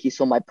that, he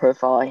saw my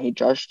profile and he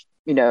judged,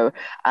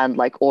 and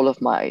like all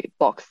of my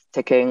box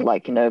ticking,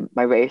 like,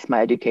 my race,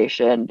 my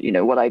education,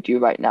 what I do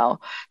right now,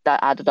 that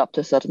added up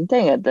to a certain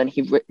thing. And then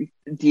he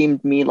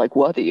deemed me like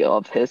worthy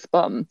of his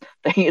sperm.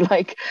 Then he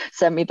like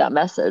sent me that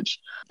message.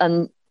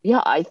 And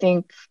yeah, I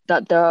think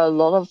that there are a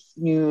lot of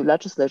new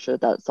legislature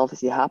that's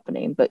obviously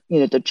happening, but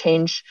the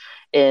change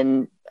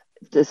in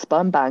the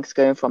sperm banks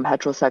going from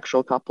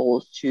heterosexual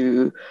couples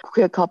to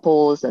queer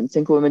couples and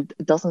single women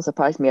doesn't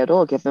surprise me at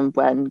all, given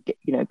when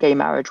gay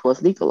marriage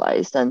was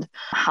legalized and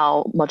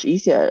how much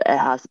easier it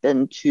has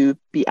been to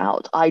be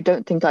out. I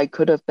don't think I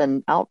could have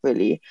been out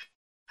really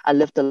and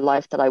lived the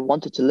life that I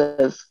wanted to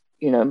live,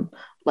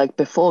 like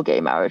before gay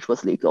marriage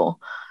was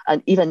legal.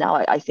 And even now,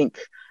 I think,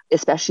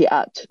 especially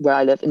at where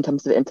I live in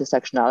terms of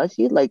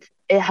intersectionality, like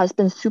it has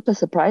been super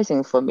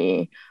surprising for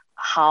me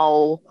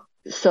how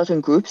certain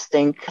groups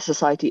think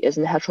society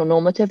isn't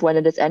heteronormative when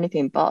it is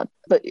anything but.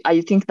 But I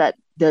think that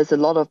there's a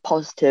lot of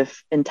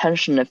positive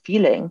intention and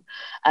feeling,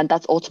 and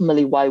that's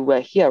ultimately why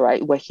we're here,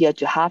 right? We're here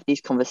to have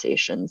these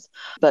conversations.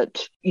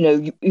 But,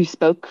 you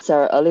spoke,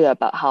 Sarah, earlier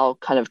about how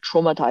kind of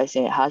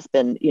traumatizing it has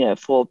been,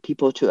 for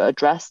people to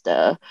address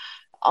their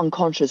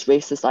unconscious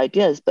racist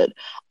ideas, but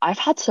I've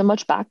had so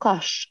much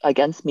backlash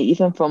against me,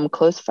 even from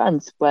close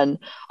friends, when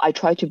I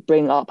try to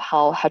bring up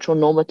how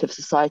heteronormative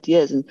society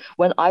is. And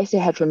when I say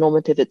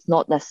heteronormative, it's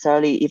not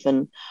necessarily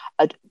even,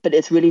 but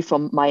it's really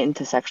from my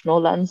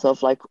intersectional lens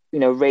of like,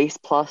 race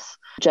plus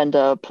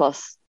gender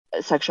plus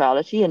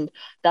sexuality. And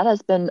that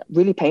has been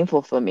really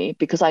painful for me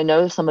because I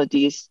know some of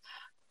these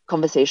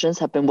conversations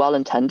have been well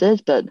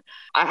intended, but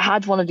I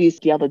had one of these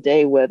the other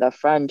day with a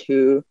friend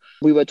who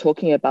we were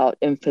talking about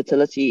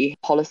infertility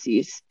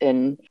policies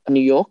in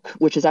New York,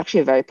 which is actually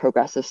a very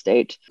progressive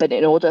state. But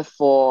in order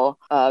for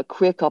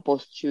queer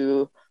couples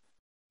to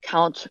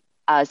count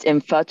as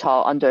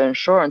infertile under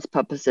insurance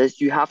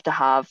purposes, you have to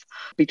have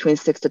between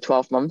 6 to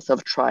 12 months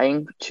of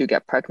trying to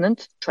get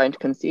pregnant, trying to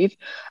conceive.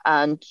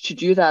 And to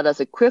do that as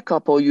a queer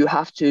couple, you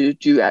have to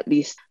do at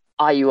least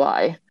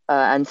IUI.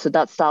 And so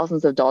that's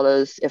thousands of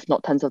dollars, if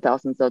not tens of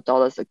thousands of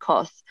dollars it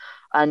costs.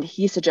 And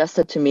he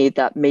suggested to me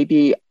that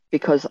maybe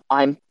because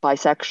I'm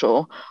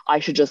bisexual, I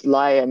should just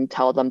lie and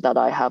tell them that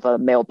I have a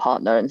male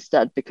partner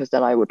instead, because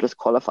then I would just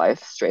qualify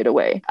straight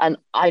away. And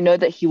I know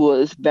that he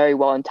was very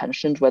well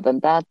intentioned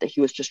within that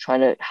he was just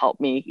trying to help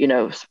me,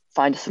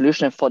 find a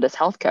solution for this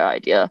healthcare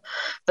idea.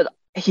 But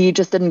he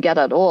just didn't get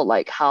at all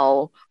like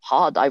how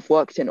hard I've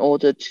worked in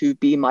order to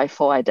be my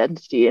full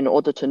identity, in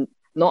order to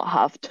not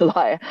have to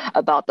lie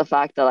about the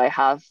fact that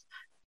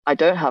I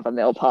don't have a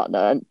male partner.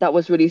 And that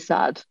was really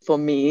sad for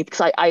me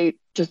because I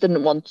just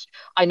didn't want,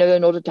 I know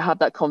in order to have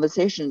that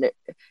conversation,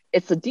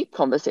 it's a deep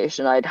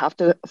conversation. I'd have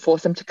to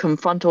force him to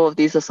confront all of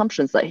these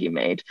assumptions that he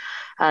made.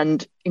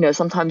 And,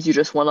 sometimes you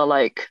just want to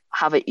like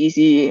have an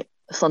easy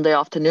Sunday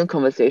afternoon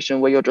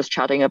conversation where you're just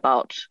chatting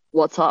about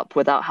what's up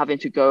without having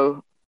to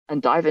go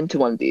and dive into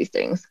one of these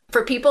things.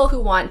 For people who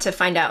want to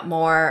find out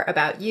more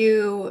about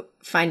you,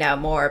 find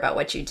out more about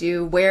what you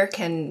do, where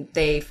can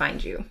they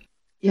find you?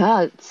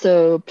 Yeah,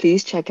 so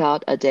please check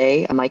out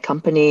Aday. My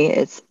company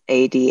is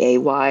ADAY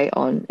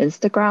on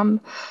Instagram,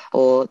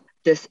 or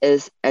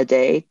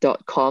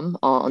thisisaday.com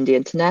on the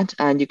internet.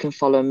 And you can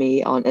follow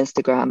me on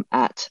Instagram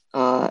at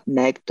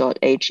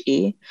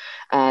meg.he.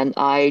 And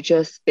I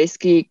just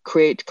basically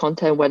create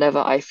content whenever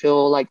I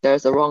feel like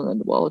there's a wrong in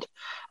the world.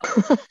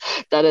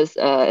 That is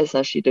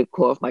essentially the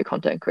core of my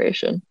content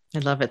creation. I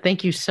love it.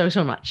 Thank you so,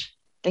 so much.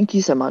 Thank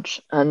you so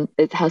much. And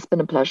it has been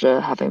a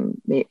pleasure having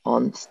me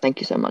on. Thank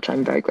you so much.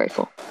 I'm very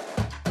grateful.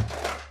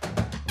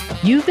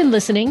 You've been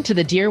listening to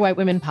the Dear White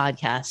Women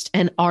podcast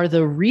and are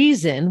the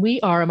reason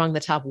we are among the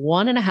top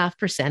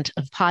 1.5%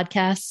 of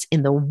podcasts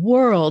in the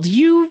world.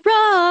 You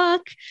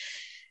rock!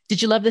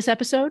 Did you love this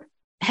episode?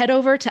 Head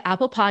over to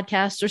Apple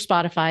Podcasts or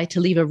Spotify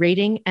to leave a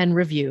rating and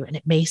review. And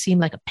it may seem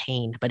like a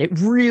pain, but it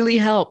really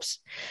helps.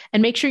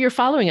 And make sure you're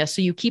following us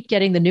so you keep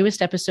getting the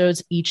newest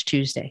episodes each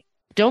Tuesday.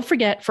 Don't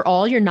forget for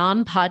all your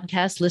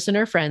non-podcast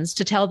listener friends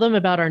to tell them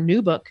about our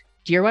new book,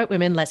 Dear White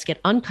Women, Let's Get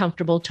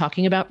Uncomfortable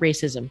Talking About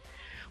Racism,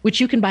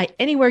 which you can buy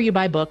anywhere you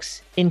buy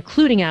books,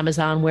 including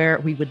Amazon, where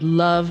we would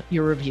love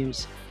your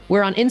reviews.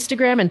 We're on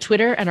Instagram and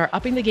Twitter and are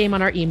upping the game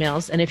on our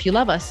emails. And if you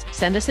love us,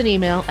 send us an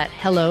email at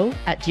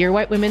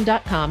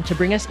hello@dearwhitewomen.com to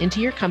bring us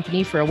into your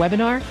company for a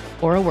webinar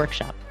or a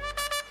workshop.